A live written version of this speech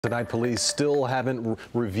Tonight, police still haven't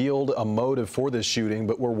revealed a motive for this shooting,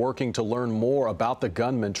 but we're working to learn more about the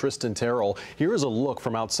gunman, Trystan Terrell. Here is a look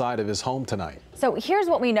from outside of his home tonight. So here's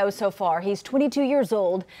what we know so far. He's 22 years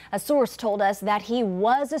old. A source told us that he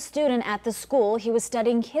was a student at the school. He was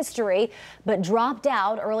studying history, but dropped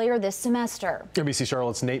out earlier this semester. NBC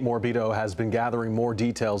Charlotte's Nate Morabito has been gathering more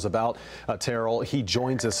details about Terrell. He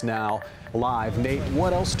joins us now live. Nate,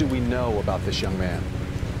 what else do we know about this young man?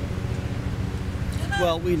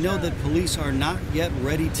 Well, we know that police are not yet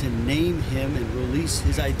ready to name him and release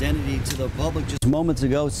his identity to the public. Just moments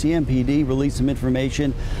ago, CMPD released some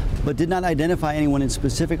information, but did not identify anyone in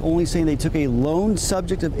specific, only saying they took a lone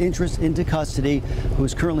subject of interest into custody who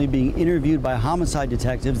is currently being interviewed by homicide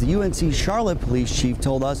detectives. The UNC Charlotte police chief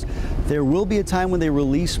told us there will be a time when they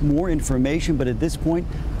release more information, but at this point,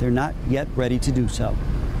 they're not yet ready to do so.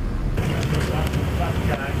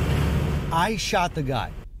 I shot the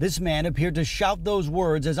guy. This man appeared to shout those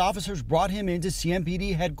words as officers brought him into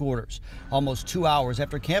CMPD headquarters. Almost 2 hours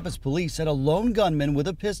after campus police said a lone gunman with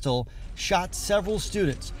a pistol shot several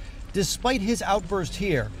students. Despite his outburst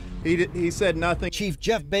here, he said nothing. Chief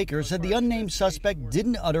Jeff Baker said the unnamed suspect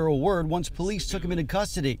didn't utter a word once police took him into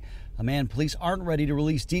custody. A man police aren't ready to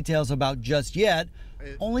release details about just yet,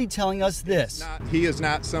 only telling us this. He is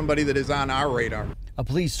not somebody that is on our radar. A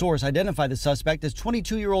police source identified the suspect as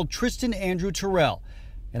 22-year-old Trystan Andrew Terrell.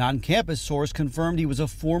 An on-campus source confirmed he was a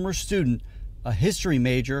former student, a history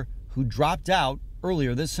major who dropped out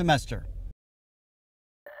earlier this semester.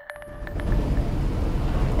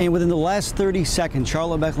 And within the last 30 seconds,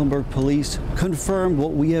 Charlotte-Mecklenburg police confirmed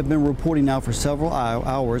what we have been reporting now for several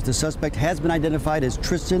hours. The suspect has been identified as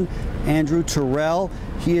Trystan Andrew Terrell.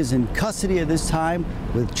 He is in custody at this time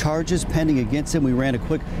with charges pending against him. We ran a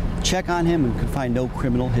quick check on him and could find no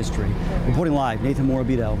criminal history. Reporting live, Nathan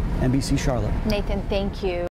Morabito, NBC Charlotte. Nathan, thank you.